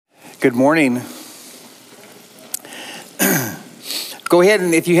Good morning. Go ahead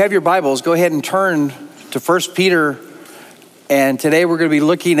and, if you have your Bibles, go ahead and turn to 1 Peter. And today we're going to be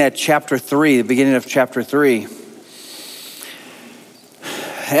looking at chapter 3, the beginning of chapter 3.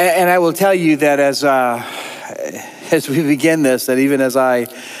 And I will tell you that as we begin this, that even as I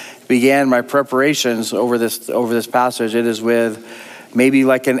began my preparations over this passage, it is with maybe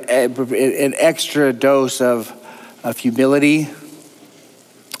like an extra dose of humility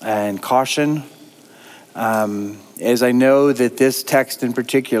and caution, as I know that this text in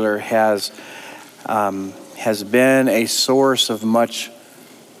particular has been a source of much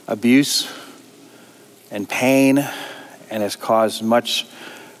abuse and pain, and has caused much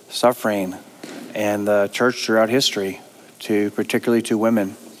suffering in the church throughout history, particularly to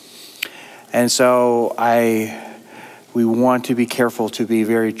women. And so we want to be careful to be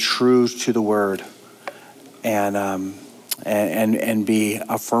very true to the word and be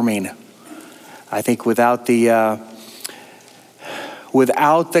affirming. I think without the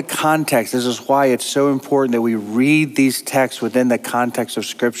context, this is why it's so important that we read these texts within the context of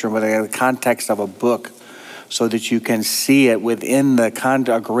Scripture, within the context of a book, so that you can see it within a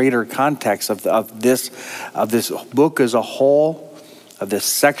greater context of this book as a whole, of this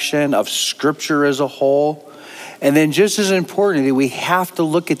section of Scripture as a whole. And then just as importantly, we have to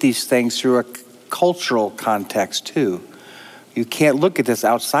look at these things through a cultural context too. You can't look at this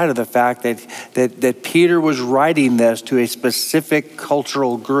outside of the fact that Peter was writing this to a specific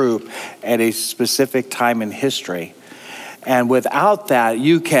cultural group at a specific time in history. And without that,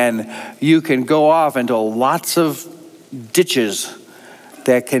 you can go off into lots of ditches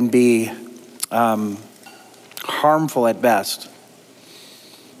that can be harmful at best.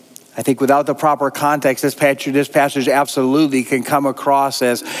 I think without the proper context, this passage absolutely can come across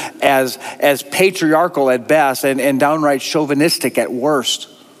as patriarchal at best and downright chauvinistic at worst.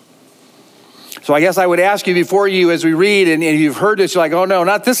 So I guess I would ask you as we read, and you've heard this, you're like, oh no,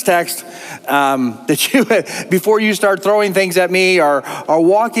 not this text, that you, before you start throwing things at me or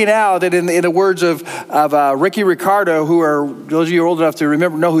walking out, that in the words of Ricky Ricardo, who are, those of you who are old enough to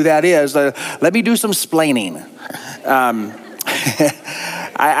know who that is, let me do some splaining.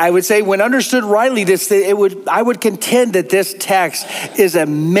 I would say, when understood rightly, I would contend that this text is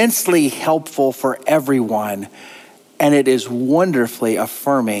immensely helpful for everyone, and it is wonderfully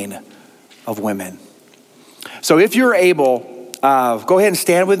affirming of women. So if you're able, go ahead and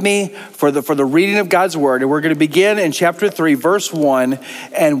stand with me for the reading of God's word. And we're going to begin in chapter 3, verse 1,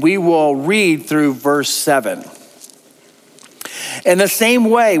 and we will read through verse 7. In the same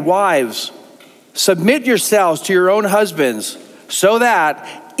way, wives, submit yourselves to your own husbands, so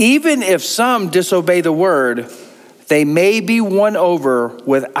that even if some disobey the word, they may be won over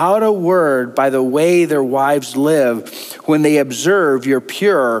without a word by the way their wives live when they observe your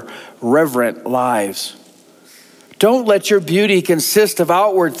pure, reverent lives. Don't let your beauty consist of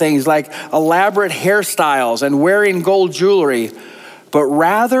outward things like elaborate hairstyles and wearing gold jewelry, but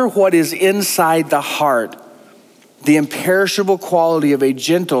rather what is inside the heart, the imperishable quality of a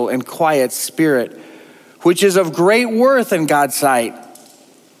gentle and quiet spirit, which is of great worth in God's sight.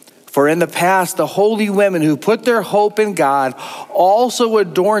 For in the past, the holy women who put their hope in God also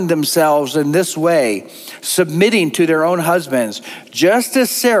adorned themselves in this way, submitting to their own husbands, just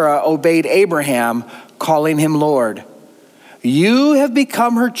as Sarah obeyed Abraham, calling him Lord. You have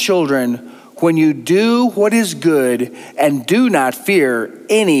become her children when you do what is good and do not fear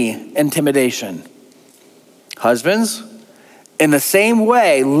any intimidation. Husbands, in the same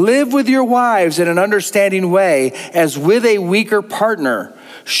way, live with your wives in an understanding way as with a weaker partner,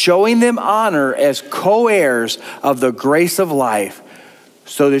 showing them honor as co-heirs of the grace of life,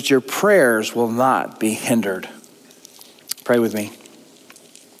 so that your prayers will not be hindered. Pray with me.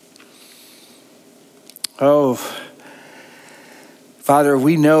 Oh, Father,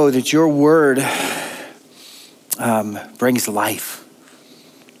 we know that your word brings life.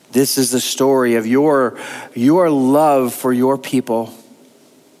 This is the story of your love for your people.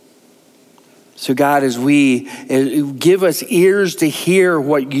 So God, as give us ears to hear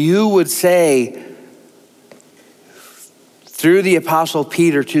what you would say through the Apostle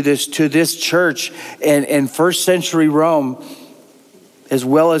Peter to this church in first century Rome, as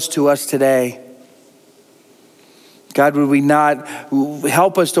well as to us today. God, would we not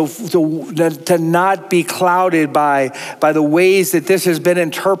help us to not be clouded by the ways that this has been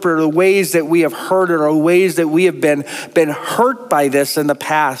interpreted, or the ways that we have heard it, or the ways that we have been hurt by this in the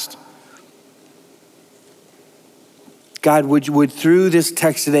past. God, would through this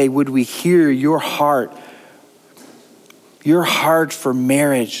text today, would we hear your heart for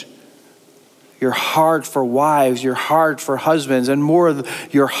marriage, your heart for wives, your heart for husbands, and more of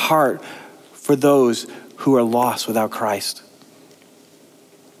your heart for those who are lost without Christ.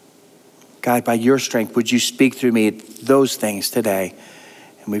 God, by your strength, would you speak through me those things today?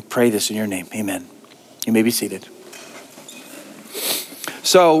 And we pray this in your name. Amen. You may be seated.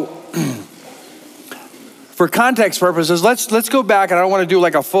 So, for context purposes, let's go back, and I don't want to do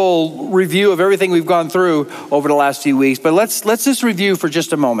like a full review of everything we've gone through over the last few weeks, but let's just review for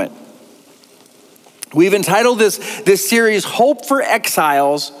just a moment. We've entitled this series Hope for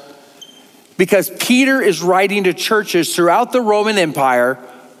Exiles because Peter is writing to churches throughout the Roman Empire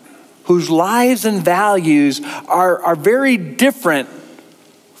whose lives and values are very different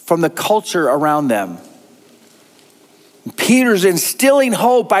from the culture around them. Peter's instilling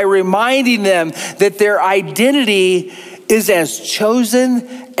hope by reminding them that their identity is as chosen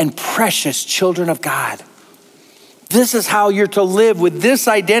and precious children of God. This is how you're to live with this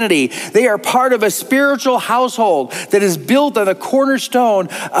identity. They are part of a spiritual household that is built on the cornerstone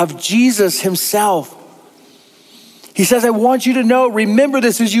of Jesus himself. He says, I want you to know, remember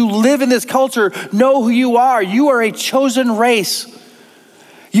this as you live in this culture, know who you are. You are a chosen race.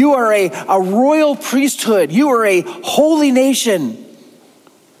 You are a royal priesthood. You are a holy nation.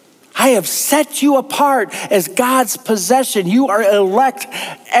 I have set you apart as God's possession. You are elect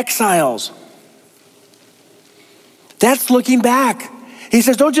exiles. That's looking back. He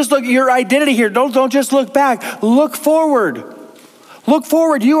says, don't just look at your identity here. Don't just look back. Look forward. Look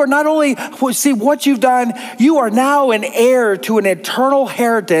forward. You are not only, see what you've done, you are now an heir to an eternal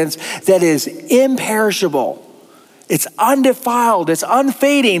inheritance that is imperishable. It's undefiled, it's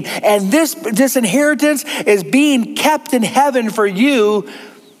unfading, and this inheritance is being kept in heaven for you,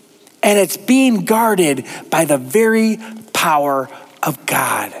 and it's being guarded by the very power of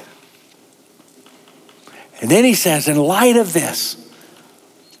God. And then he says, in light of this,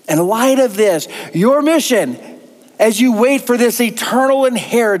 your mission as you wait for this eternal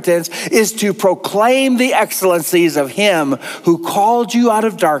inheritance is to proclaim the excellencies of him who called you out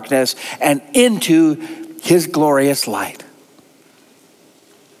of darkness and into his glorious light.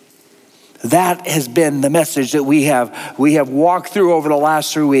 That has been the message that we have walked through over the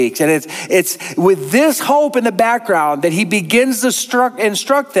last 3 weeks. And it's with this hope in the background that he begins to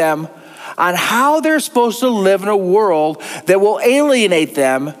instruct them on how they're supposed to live in a world that will alienate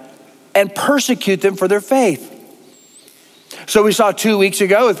them and persecute them for their faith. So we saw 2 weeks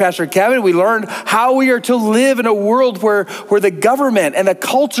ago with Pastor Kevin, we learned how we are to live in a world where the government and the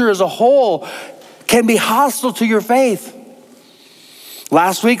culture as a whole can be hostile to your faith.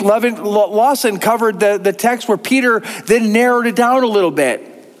 Last week, Lawson covered the text where Peter then narrowed it down a little bit.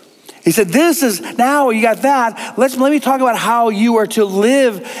 He said, this is, now you got that. Let me talk about how you are to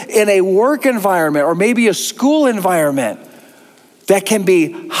live in a work environment or maybe a school environment that can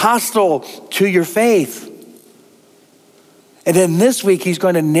be hostile to your faith. And then this week, he's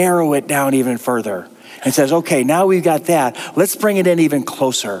going to narrow it down even further and says, okay, now we've got that. Let's bring it in even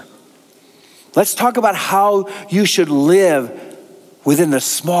closer. Let's talk about how you should live within the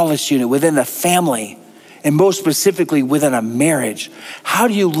smallest unit, within the family, and most specifically within a marriage. How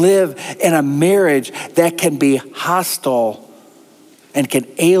do you live in a marriage that can be hostile and can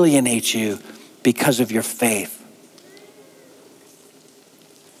alienate you because of your faith?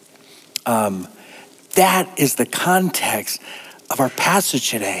 That is the context of our passage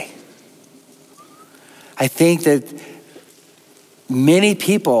today. I think that many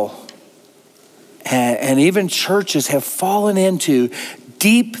people and even churches have fallen into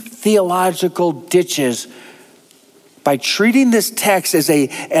deep theological ditches by treating this text as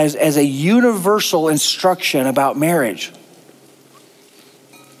a universal instruction about marriage.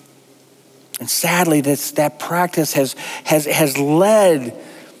 And sadly, that practice has led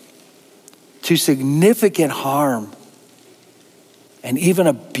to significant harm and even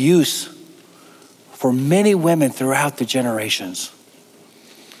abuse for many women throughout the generations.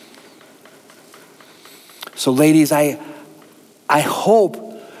 So ladies, I hope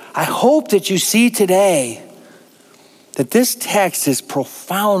that you see today that this text is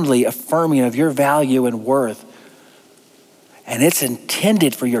profoundly affirming of your value and worth. And it's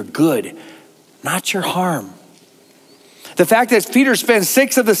intended for your good, not your harm. The fact that Peter spends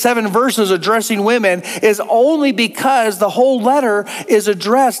 6 of the 7 verses addressing women is only because the whole letter is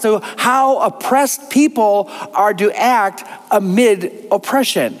addressed to how oppressed people are to act amid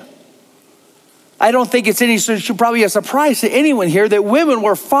oppression. I don't think it's probably a surprise to anyone here that women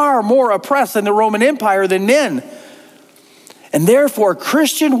were far more oppressed in the Roman Empire than men. And therefore,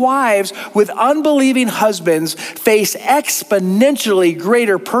 Christian wives with unbelieving husbands face exponentially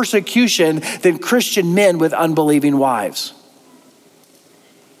greater persecution than Christian men with unbelieving wives.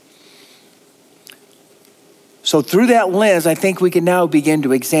 So through that lens, I think we can now begin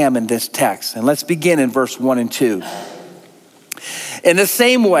to examine this text. And let's begin in verse 1 and 2. In the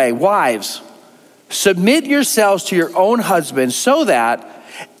same way, wives, submit yourselves to your own husbands so that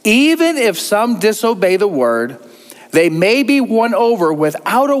even if some disobey the word, they may be won over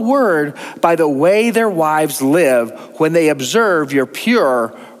without a word by the way their wives live when they observe your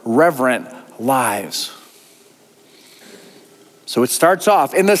pure, reverent lives. So it starts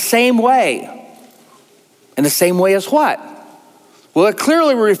off in the same way. In the same way as what? Well, it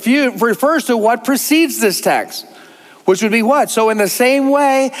clearly refers to what precedes this text, which would be what? So in the same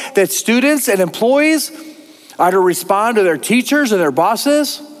way that students and employees are to respond to their teachers and their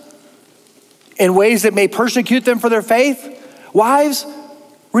bosses in ways that may persecute them for their faith, wives,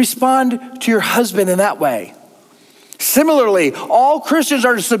 respond to your husband in that way. Similarly, all Christians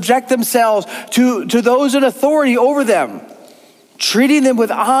are to subject themselves to those in authority over them, treating them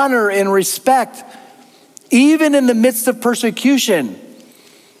with honor and respect, even in the midst of persecution.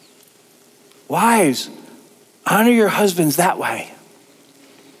 Wives, honor your husbands that way.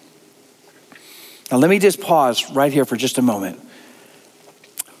 Now let me just pause right here for just a moment,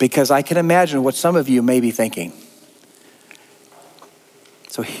 because I can imagine what some of you may be thinking.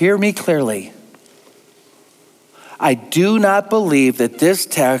 So hear me clearly. I do not believe that this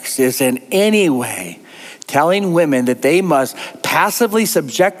text is in any way telling women that they must passively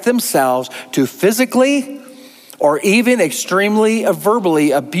subject themselves to physically or even extremely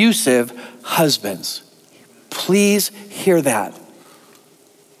verbally abusive husbands. Please hear that.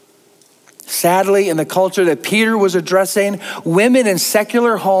 Sadly, in the culture that Peter was addressing, women in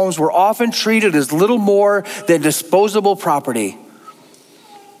secular homes were often treated as little more than disposable property.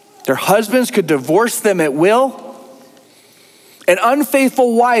 Their husbands could divorce them at will. An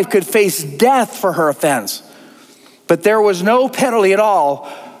unfaithful wife could face death for her offense, but there was no penalty at all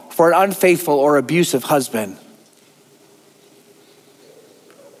for an unfaithful or abusive husband.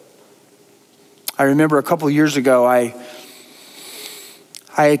 I remember a couple of years ago, I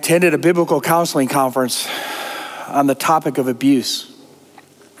attended a biblical counseling conference on the topic of abuse.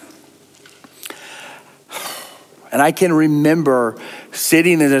 And I can remember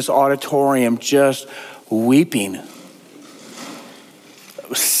sitting in this auditorium just weeping,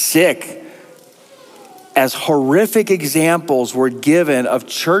 sick, as horrific examples were given of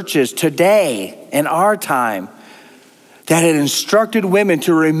churches today in our time that had instructed women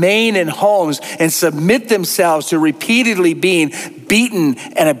to remain in homes and submit themselves to repeatedly being beaten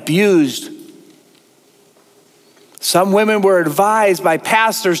and abused. Some women were advised by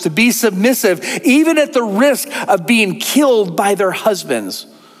pastors to be submissive, even at the risk of being killed by their husbands,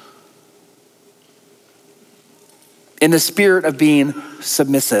 in the spirit of being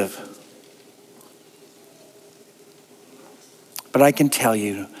submissive. But I can tell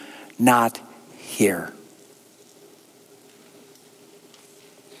you, not here.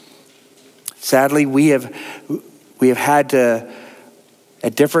 Sadly, we have had to,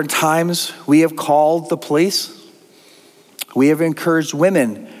 at different times, we have called the police. We have encouraged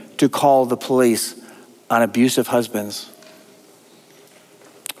women to call the police on abusive husbands.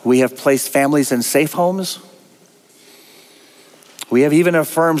 We have placed families in safe homes. We have even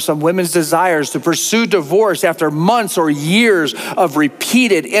affirmed some women's desires to pursue divorce after months or years of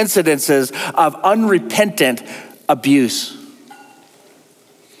repeated incidences of unrepentant abuse.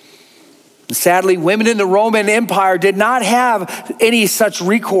 Sadly, women in the Roman Empire did not have any such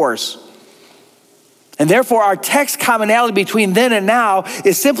recourse. And therefore, our text commonality between then and now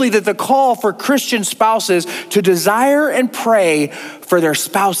is simply that the call for Christian spouses to desire and pray for their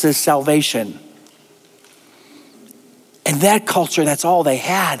spouse's salvation. In that culture, that's all they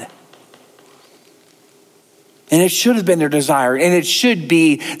had. And it should have been their desire, and it should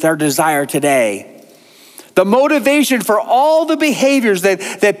be their desire today. The motivation for all the behaviors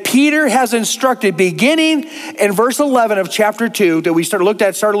that Peter has instructed, beginning in verse 11 of chapter 2 that we started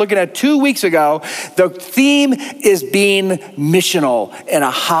looking at 2 weeks ago, the theme is being missional in a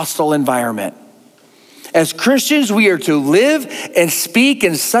hostile environment. As Christians, we are to live and speak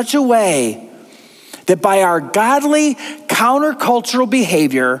in such a way that by our godly countercultural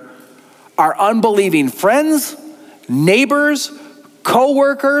behavior, our unbelieving friends, neighbors,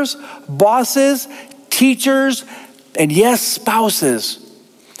 co-workers, bosses, teachers, and yes, spouses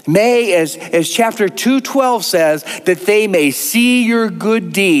may, as chapter 2:12 says, that they may see your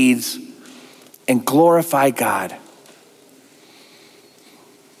good deeds and glorify God.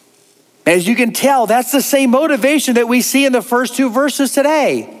 As you can tell, that's the same motivation that we see in the first two verses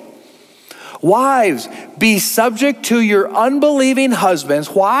today. Wives, be subject to your unbelieving husbands.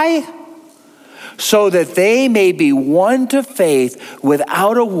 Why? So that they may be won to faith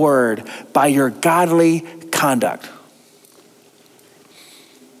without a word by your godly conduct.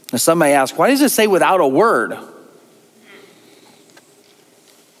 Now, some may ask, why does it say without a word?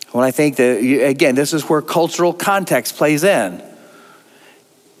 Well, I think that, again, this is where cultural context plays in.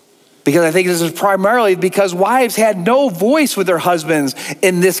 Because I think this is primarily because wives had no voice with their husbands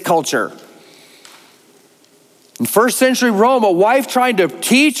in this culture. In first century Rome, a wife trying to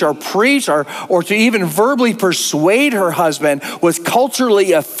teach or preach or to even verbally persuade her husband was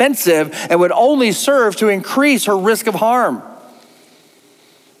culturally offensive and would only serve to increase her risk of harm.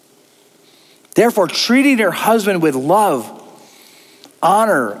 Therefore, treating her husband with love,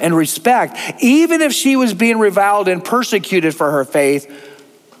 honor, and respect, even if she was being reviled and persecuted for her faith,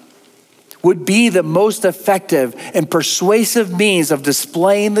 would be the most effective and persuasive means of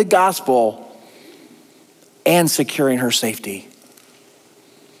displaying the gospel and securing her safety.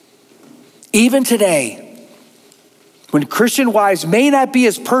 Even today, when Christian wives may not be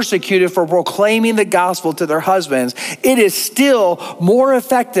as persecuted for proclaiming the gospel to their husbands, it is still more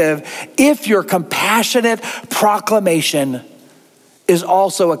effective if your compassionate proclamation is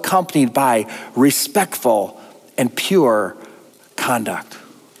also accompanied by respectful and pure conduct.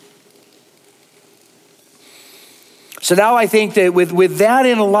 So now I think that with that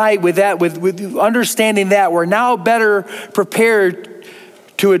in light, with understanding that, we're now better prepared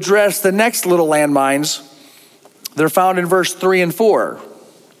to address the next little landmines that are found in verse 3 and 4.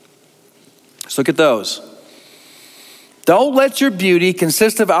 Let's look at those. Don't let your beauty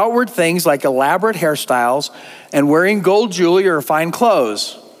consist of outward things like elaborate hairstyles and wearing gold jewelry or fine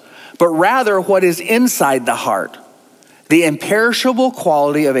clothes, but rather what is inside the heart, the imperishable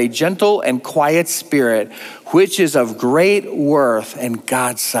quality of a gentle and quiet spirit, which is of great worth in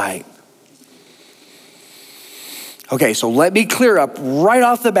God's sight. Okay, so let me clear up right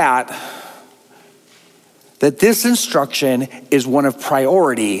off the bat that this instruction is one of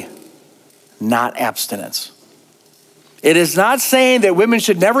priority, not abstinence. It is not saying that women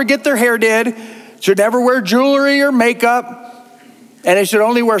should never get their hair did, should never wear jewelry or makeup, and they should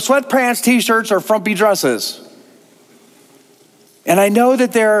only wear sweatpants, t-shirts, or frumpy dresses. And I know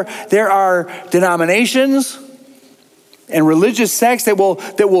that there are denominations and religious sects that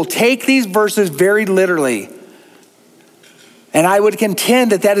will take these verses very literally. And I would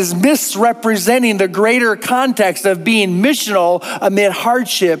contend that is misrepresenting the greater context of being missional amid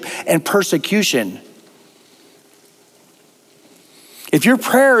hardship and persecution. If your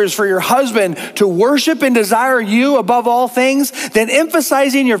prayer is for your husband to worship and desire you above all things, then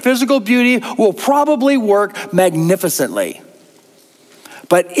emphasizing your physical beauty will probably work magnificently.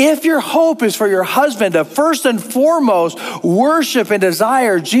 But if your hope is for your husband to first and foremost worship and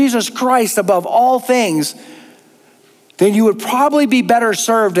desire Jesus Christ above all things, then you would probably be better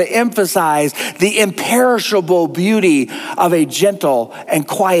served to emphasize the imperishable beauty of a gentle and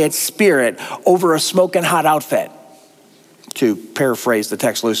quiet spirit over a smoking hot outfit, to paraphrase the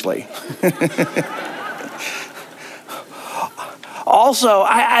text loosely. Also,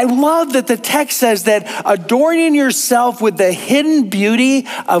 I love that the text says that adorning yourself with the hidden beauty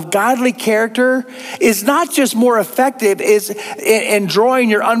of godly character is not just more effective in drawing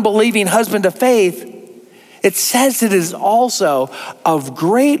your unbelieving husband to faith. It says it is also of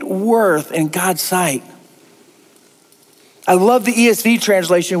great worth in God's sight. I love the ESV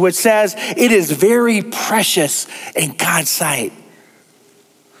translation, which says it is very precious in God's sight.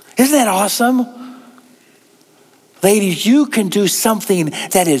 Isn't that awesome? Ladies, you can do something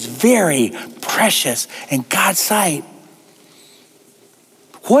that is very precious in God's sight.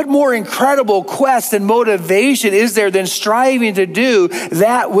 What more incredible quest and motivation is there than striving to do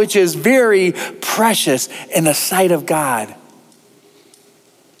that which is very precious in the sight of God?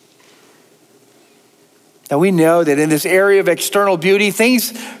 Now we know that in this area of external beauty,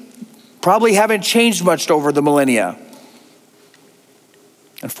 things probably haven't changed much over the millennia.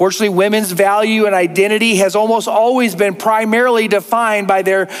 Unfortunately, women's value and identity has almost always been primarily defined by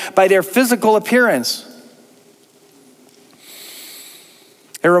their physical appearance.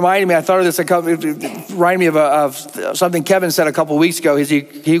 It reminded me, I thought of this it reminded me of something Kevin said a couple weeks ago.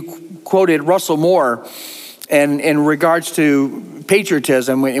 He quoted Russell Moore in regards to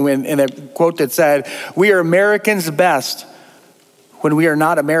patriotism in a quote that said, "We are Americans best when we are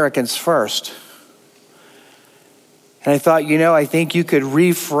not Americans first." And I thought, I think you could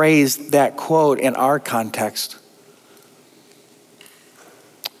rephrase that quote in our context.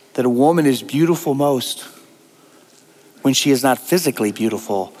 That a woman is beautiful most when she is not physically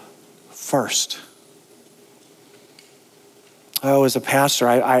beautiful first. Oh, as a pastor,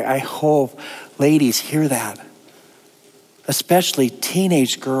 I hope ladies hear that. Especially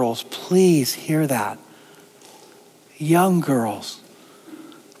teenage girls, please hear that. Young girls,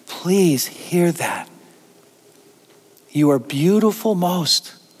 please hear that. You are beautiful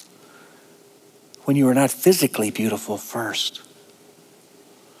most when you are not physically beautiful first.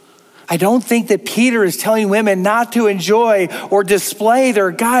 I don't think that Peter is telling women not to enjoy or display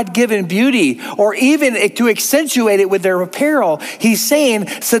their God-given beauty or even to accentuate it with their apparel. He's saying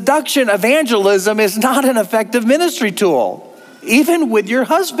seduction evangelism is not an effective ministry tool, even with your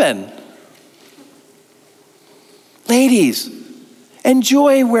husband. Ladies,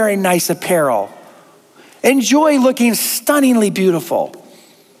 enjoy wearing nice apparel. Enjoy looking stunningly beautiful.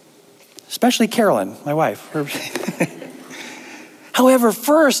 Especially Carolyn, my wife. However,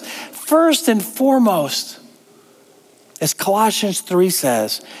 first and foremost, as Colossians 3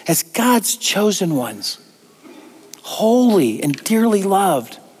 says, as God's chosen ones, holy and dearly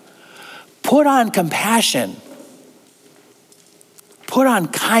loved, put on compassion, put on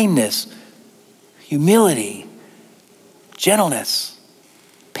kindness, humility, gentleness,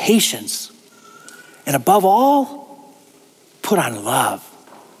 patience, and above all, put on love,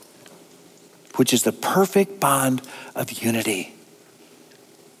 which is the perfect bond of unity.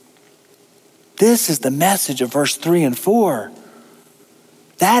 This is the message of verse 3 and 4.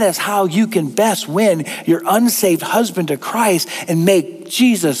 That is how you can best win your unsaved husband to Christ and make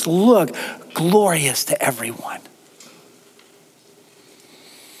Jesus look glorious to everyone.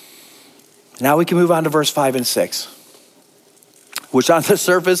 Now we can move on to verse 5 and 6, which on the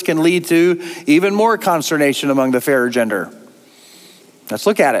surface can lead to even more consternation among the fairer gender. Let's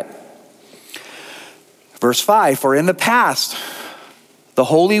look at it. Verse 5, for in the past, the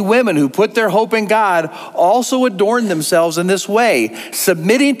holy women who put their hope in God also adorned themselves in this way,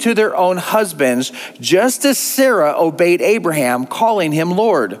 submitting to their own husbands, just as Sarah obeyed Abraham, calling him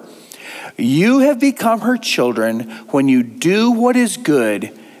Lord. You have become her children when you do what is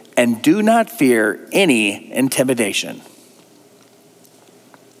good and do not fear any intimidation.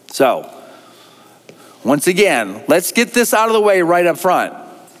 So, once again, let's get this out of the way right up front.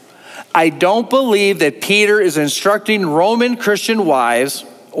 I don't believe that Peter is instructing Roman Christian wives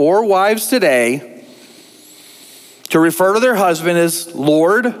or wives today to refer to their husband as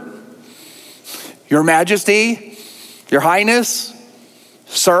Lord, Your Majesty, Your Highness,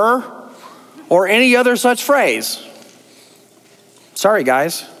 Sir, or any other such phrase. Sorry,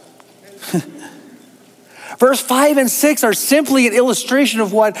 guys. Verse 5 and 6 are simply an illustration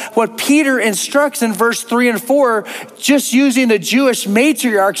of what Peter instructs in verse 3 and 4, just using the Jewish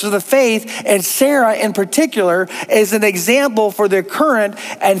matriarchs of the faith and Sarah in particular as an example for the current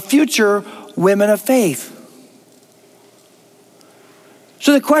and future women of faith.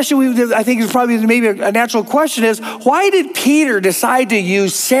 So the question I think is probably maybe a natural question is, why did Peter decide to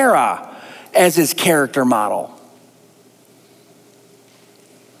use Sarah as his character model?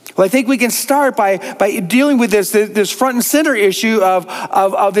 Well, I think we can start by dealing with this front and center issue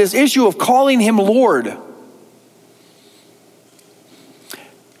of this issue of calling him Lord.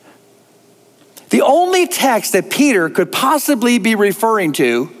 The only text that Peter could possibly be referring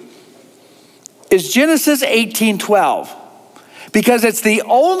to is Genesis 18:12, because it's the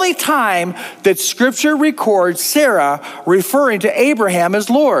only time that Scripture records Sarah referring to Abraham as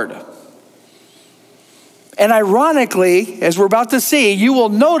Lord. And ironically, as we're about to see, you will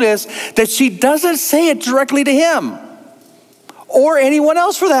notice that she doesn't say it directly to him or anyone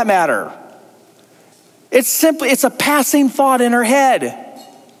else for that matter. It's a passing thought in her head.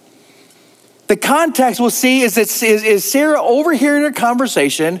 The context we'll see is Sarah overhearing a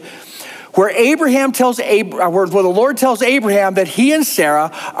conversation where where the Lord tells Abraham that he and Sarah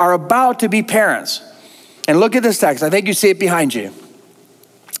are about to be parents. And look at this text. I think you see it behind you.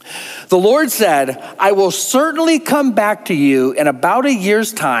 The Lord said, I will certainly come back to you in about a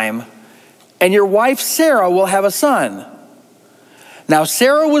year's time, and your wife Sarah will have a son. Now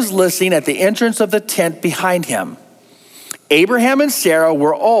Sarah was listening at the entrance of the tent behind him. Abraham and Sarah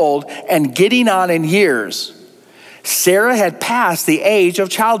were old and getting on in years. Sarah had passed the age of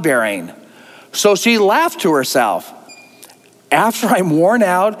childbearing. So she laughed to herself. After I'm worn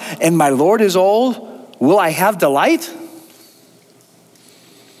out and my Lord is old, will I have delight?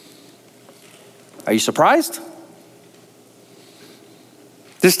 Are you surprised?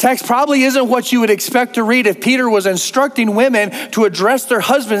 This text probably isn't what you would expect to read if Peter was instructing women to address their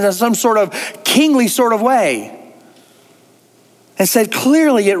husbands in some sort of kingly sort of way. Instead,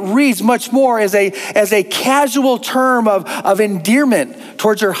 clearly it reads much more as a casual term of endearment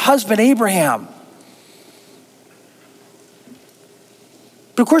towards her husband Abraham.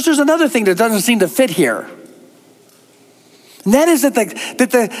 But of course, there's another thing that doesn't seem to fit here. And that is that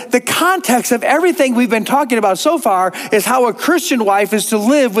the context of everything we've been talking about so far is how a Christian wife is to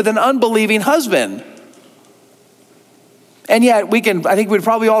live with an unbelieving husband. And yet I think we'd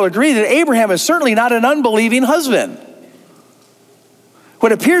probably all agree that Abraham is certainly not an unbelieving husband.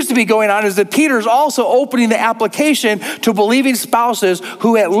 What appears to be going on is that Peter's also opening the application to believing spouses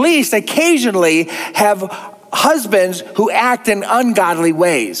who at least occasionally have husbands who act in ungodly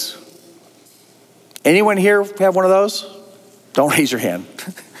ways. Anyone here have one of those? Don't raise your hand,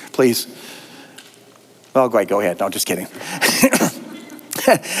 please. Well, go ahead. No, just kidding.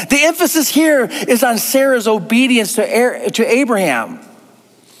 The emphasis here is on Sarah's obedience to Abraham.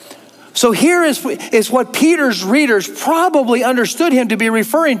 So here is what Peter's readers probably understood him to be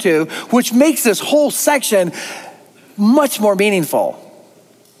referring to, which makes this whole section much more meaningful.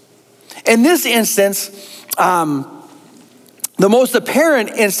 In this instance, the most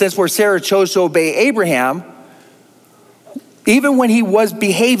apparent instance where Sarah chose to obey Abraham, even when he was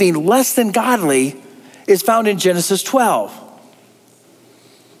behaving less than godly, is found in Genesis 12.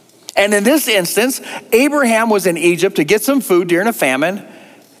 And in this instance, Abraham was in Egypt to get some food during a famine.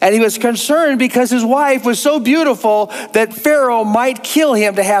 And he was concerned because his wife was so beautiful that Pharaoh might kill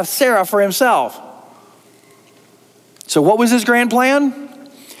him to have Sarah for himself. So what was his grand plan?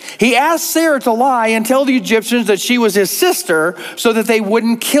 He asked Sarah to lie and tell the Egyptians that she was his sister so that they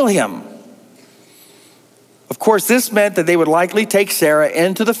wouldn't kill him. Of course, this meant that they would likely take Sarah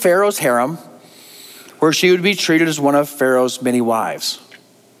into the Pharaoh's harem, where she would be treated as one of Pharaoh's many wives.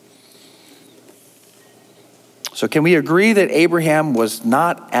 So can we agree that Abraham was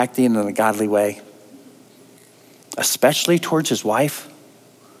not acting in a godly way, especially towards his wife?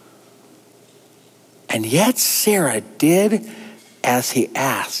 And yet Sarah did as he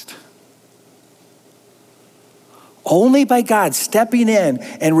asked. Only by God stepping in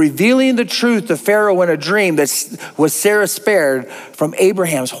and revealing the truth to Pharaoh in a dream that was Sarah spared from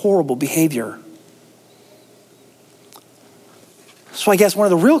Abraham's horrible behavior. So I guess one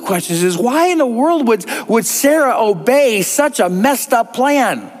of the real questions is, why in the world would Sarah obey such a messed up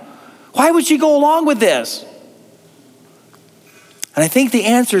plan? Why would she go along with this? And I think the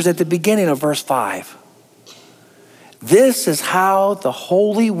answer is at the beginning of verse 5. This is how the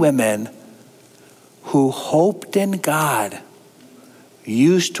holy women who hoped in God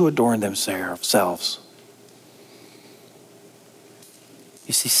used to adorn themselves.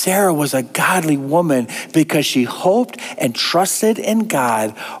 You see, Sarah was a godly woman because she hoped and trusted in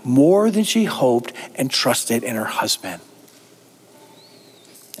God more than she hoped and trusted in her husband.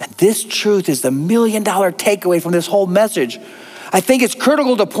 And this truth is the $1 million takeaway from this whole message. I think it's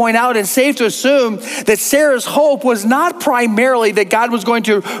critical to point out and safe to assume that Sarah's hope was not primarily that God was going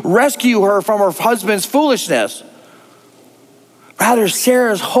to rescue her from her husband's foolishness. Rather,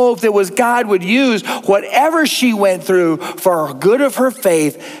 Sarah's hope that was God would use whatever she went through for the good of her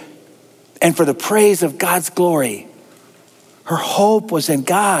faith and for the praise of God's glory. Her hope was in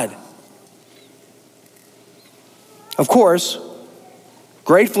God. Of course,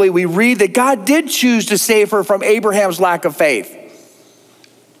 gratefully, we read that God did choose to save her from Abraham's lack of faith.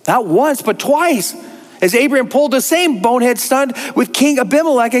 Not once, but twice. As Abraham pulled the same bonehead stunt with King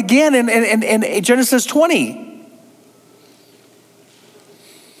Abimelech again in Genesis 20.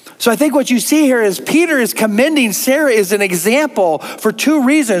 So I think what you see here is Peter is commending Sarah as an example for two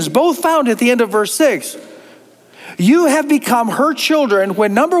reasons, both found at the end of verse 6. You have become her children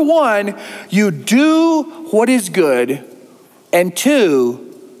when, number one, you do what is good, and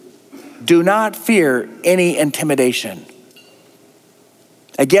two, do not fear any intimidation.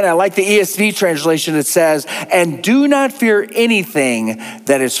 Again, I like the ESV translation that says, and do not fear anything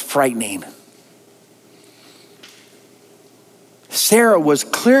that is frightening. Sarah was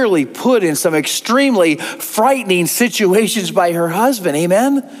clearly put in some extremely frightening situations by her husband,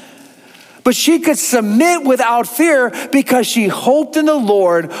 amen? But she could submit without fear because she hoped in the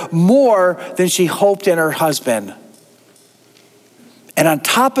Lord more than she hoped in her husband. And on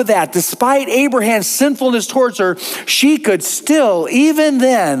top of that, despite Abraham's sinfulness towards her, she could still, even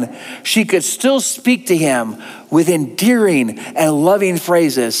then, she could still speak to him with endearing and loving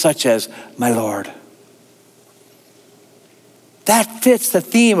phrases such as, my Lord. That fits the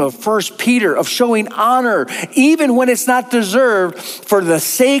theme of 1 Peter, of showing honor, even when it's not deserved, for the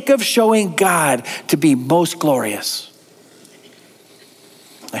sake of showing God to be most glorious.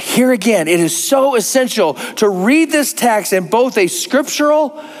 Now, here again, it is so essential to read this text in both a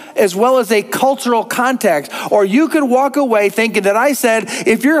scriptural as well as a cultural context, or you could walk away thinking that I said,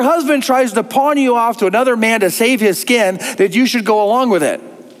 if your husband tries to pawn you off to another man to save his skin, that you should go along with it.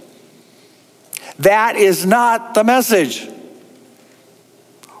 That is not the message.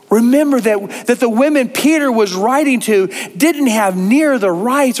 Remember that the women Peter was writing to didn't have near the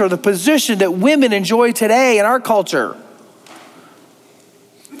rights or the position that women enjoy today in our culture.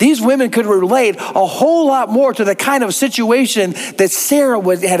 These women could relate a whole lot more to the kind of situation that Sarah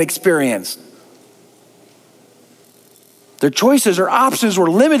had experienced. Their choices or options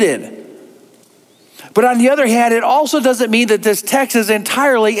were limited. But on the other hand, it also doesn't mean that this text is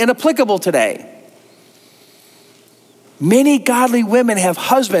entirely inapplicable today. Many godly women have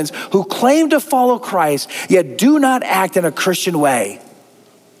husbands who claim to follow Christ, yet do not act in a Christian way.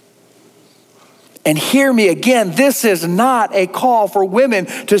 And hear me again, this is not a call for women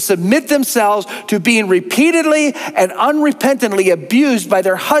to submit themselves to being repeatedly and unrepentantly abused by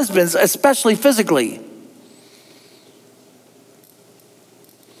their husbands, especially physically.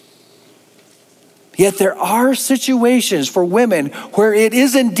 Yet there are situations for women where it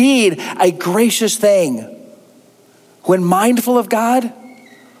is indeed a gracious thing. When mindful of God,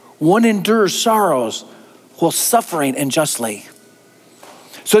 one endures sorrows while suffering unjustly,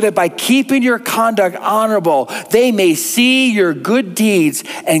 so that by keeping your conduct honorable, they may see your good deeds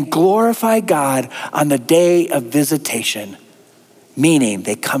and glorify God on the day of visitation, meaning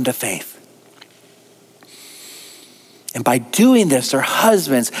they come to faith. And by doing this, their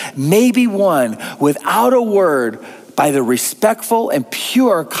husbands may be won without a word by the respectful and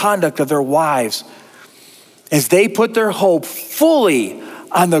pure conduct of their wives, as they put their hope fully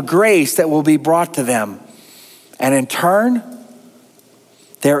on the grace that will be brought to them. And in turn,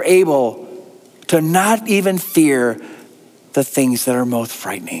 they're able to not even fear the things that are most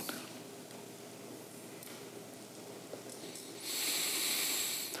frightening.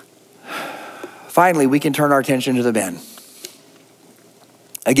 Finally, we can turn our attention to the men.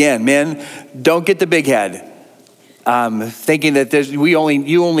 Again, men, don't get the big head, thinking that you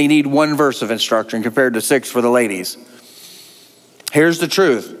only need one verse of instruction compared to 6 for the ladies. Here's the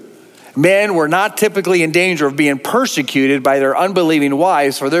truth. Men were not typically in danger of being persecuted by their unbelieving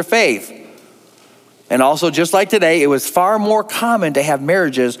wives for their faith. And also, just like today, it was far more common to have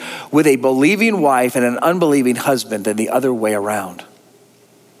marriages with a believing wife and an unbelieving husband than the other way around.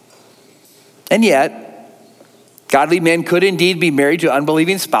 And yet, godly men could indeed be married to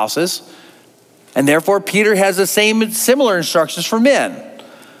unbelieving spouses, and therefore Peter has the similar instructions for men.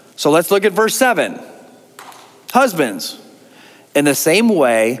 So let's look at verse 7. Husbands, in the same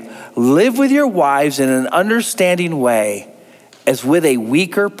way, live with your wives in an understanding way, as with a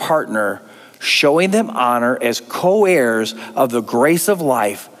weaker partner, showing them honor as co-heirs of the grace of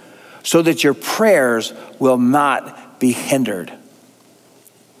life, so that your prayers will not be hindered.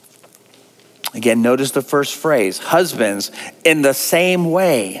 Again, notice the first phrase, husbands, in the same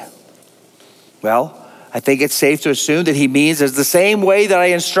way. Well, I think it's safe to assume that he means as the same way that I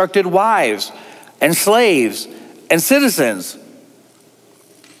instructed wives and slaves and citizens.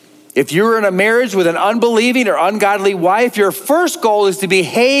 If you're in a marriage with an unbelieving or ungodly wife, your first goal is to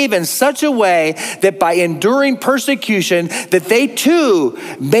behave in such a way that by enduring persecution, that they too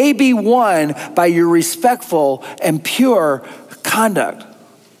may be won by your respectful and pure conduct.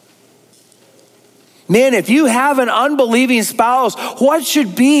 Men, if you have an unbelieving spouse, what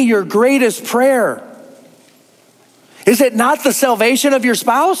should be your greatest prayer? Is it not the salvation of your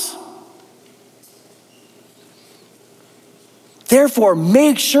spouse? Therefore,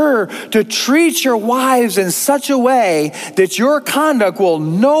 make sure to treat your wives in such a way that your conduct will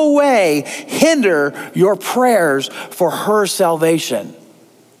no way hinder your prayers for her salvation.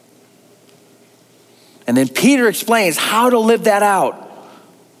 And then Peter explains how to live that out.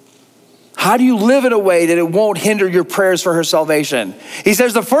 How do you live in a way that it won't hinder your prayers for her salvation? He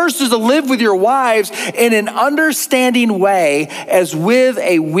says the first is to live with your wives in an understanding way as with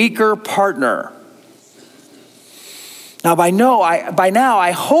a weaker partner. Now, by now,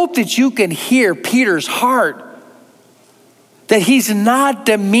 I hope that you can hear Peter's heart, that he's not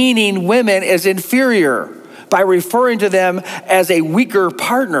demeaning women as inferior by referring to them as a weaker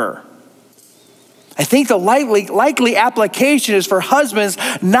partner. I think the likely application is for husbands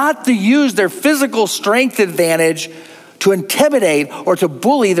not to use their physical strength advantage to intimidate or to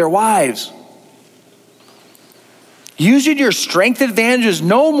bully their wives. Using your strength advantage is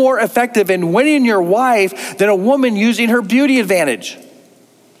no more effective in winning your wife than a woman using her beauty advantage.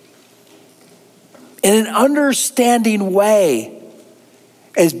 In an understanding way,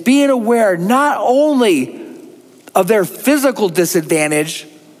 as being aware not only of their physical disadvantage,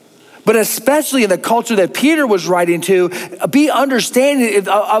 but especially in the culture that Peter was writing to, be understanding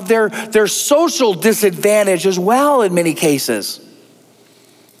of their social disadvantage as well in many cases.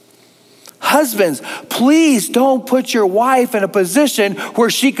 Husbands, please don't put your wife in a position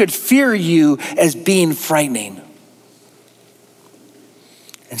where she could fear you as being frightening.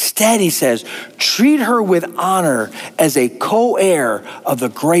 Instead, he says, treat her with honor as a co-heir of the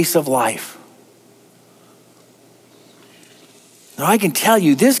grace of life. Now, I can tell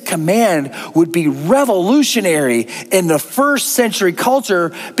you this command would be revolutionary in the first century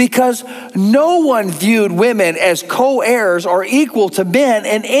culture because no one viewed women as co-heirs or equal to men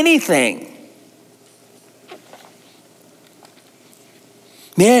in anything.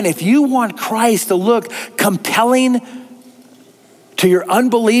 Man, if you want Christ to look compelling to your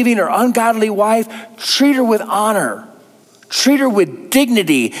unbelieving or ungodly wife, treat her with honor. Treat her with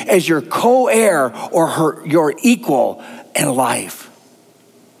dignity as your co-heir or your equal in life.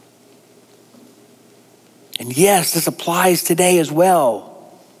 And yes, this applies today as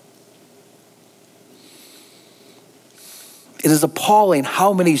well. It is appalling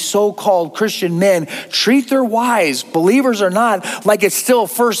how many so-called Christian men treat their wives, believers or not, like it's still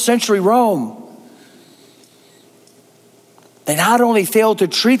first century Rome. They not only fail to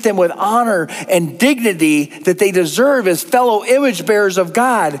treat them with honor and dignity that they deserve as fellow image bearers of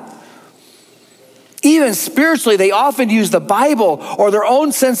God, even spiritually, they often use the Bible or their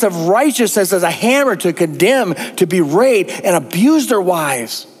own sense of righteousness as a hammer to condemn, to berate, and abuse their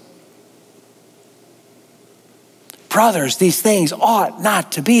wives. Brothers, these things ought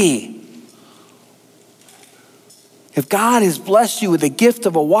not to be. If God has blessed you with the gift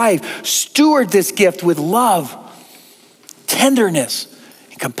of a wife, steward this gift with love, tenderness,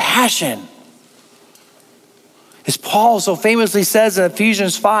 and compassion. As Paul so famously says in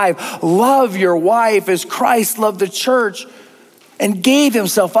Ephesians 5, love your wife as Christ loved the church and gave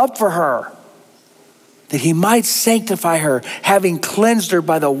himself up for her, that he might sanctify her, having cleansed her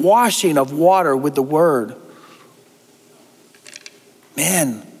by the washing of water with the word.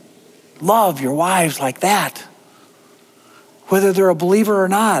 Men, love your wives like that, whether they're a believer or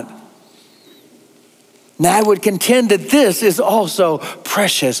not. And I would contend that this is also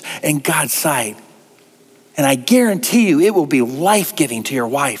precious in God's sight. And I guarantee you it will be life-giving to your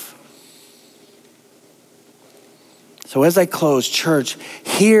wife. So as I close, church,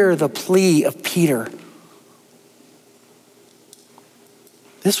 hear the plea of Peter.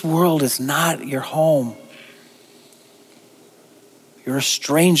 This world is not your home. You're a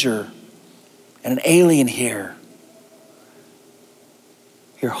stranger and an alien here.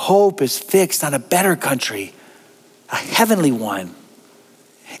 Your hope is fixed on a better country, a heavenly one.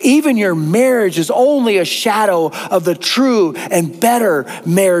 Even your marriage is only a shadow of the true and better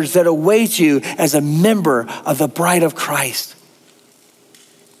marriage that awaits you as a member of the bride of Christ.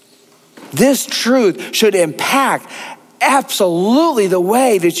 This truth should impact absolutely the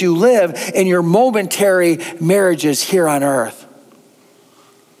way that you live in your momentary marriages here on earth.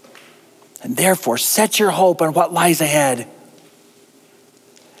 And therefore, set your hope on what lies ahead.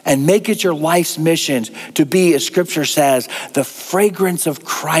 And make it your life's mission to be, as Scripture says, the fragrance of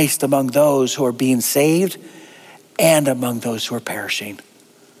Christ among those who are being saved and among those who are perishing.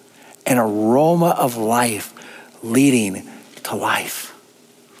 An aroma of life leading to life.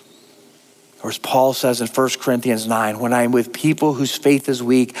 Or as Paul says in 1 Corinthians 9, when I'm with people whose faith is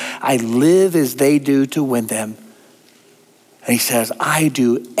weak, I live as they do to win them. And he says, I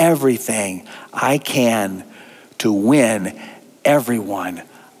do everything I can to win everyone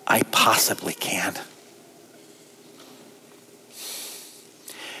I possibly can.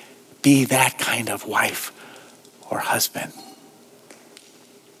 Be that kind of wife or husband.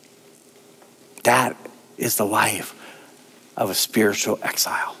 That is the life of a spiritual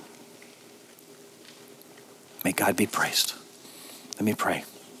exile. May God be praised. Let me pray.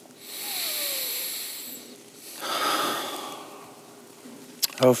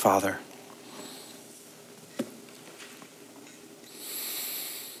 Oh, Father,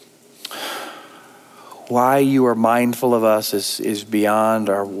 why you are mindful of us is beyond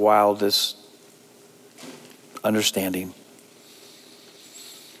our wildest understanding.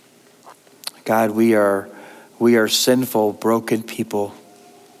 God, we are sinful, broken people.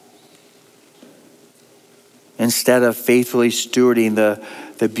 Instead of faithfully stewarding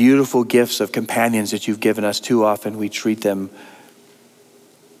the beautiful gifts of companions that you've given us, too often we treat them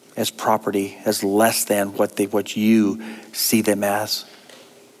as property, as less than what you see them as.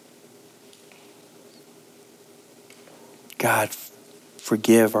 God,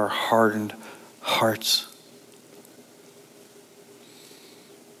 forgive our hardened hearts.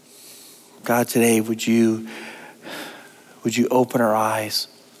 God, today, would you open our eyes,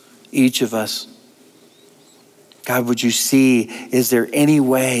 each of us? God, would you see, is there any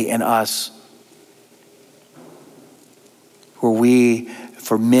way in us where we,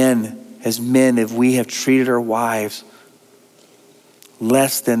 for men, as men, if we have treated our wives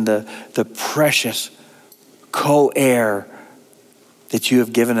less than the precious co-heir that you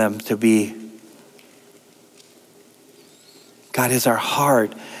have given them to be? God, is our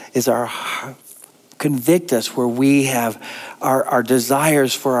Convict us where we have our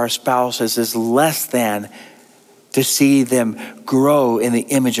desires for our spouses is less than to see them grow in the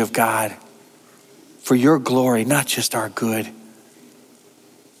image of God for your glory, not just our good.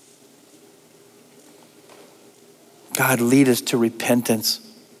 God, lead us to repentance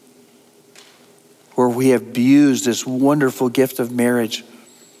where we have abused this wonderful gift of marriage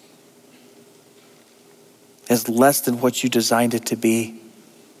as less than what you designed it to be.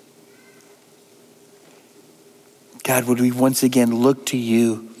 God, would we once again look to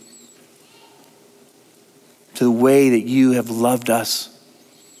you, to the way that you have loved us,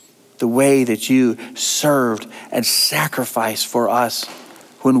 the way that you served and sacrificed for us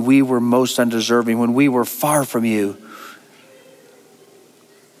when we were most undeserving, when we were far from you.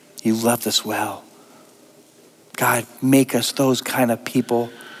 You loved us well. God, make us those kind of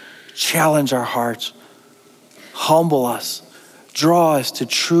people. Challenge our hearts. Humble us. Draw us to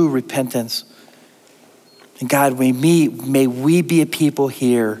true repentance. And God, may we be a people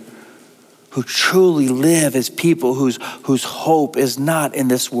here who truly live as people whose hope is not in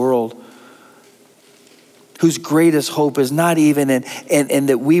this world, whose greatest hope is not even in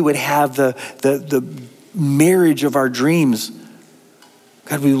that we would have the marriage of our dreams.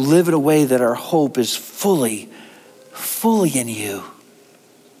 God, we live in a way that our hope is fully in you.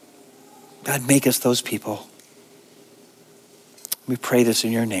 God, make us those people. We pray this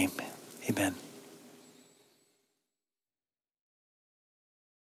in your name. Amen.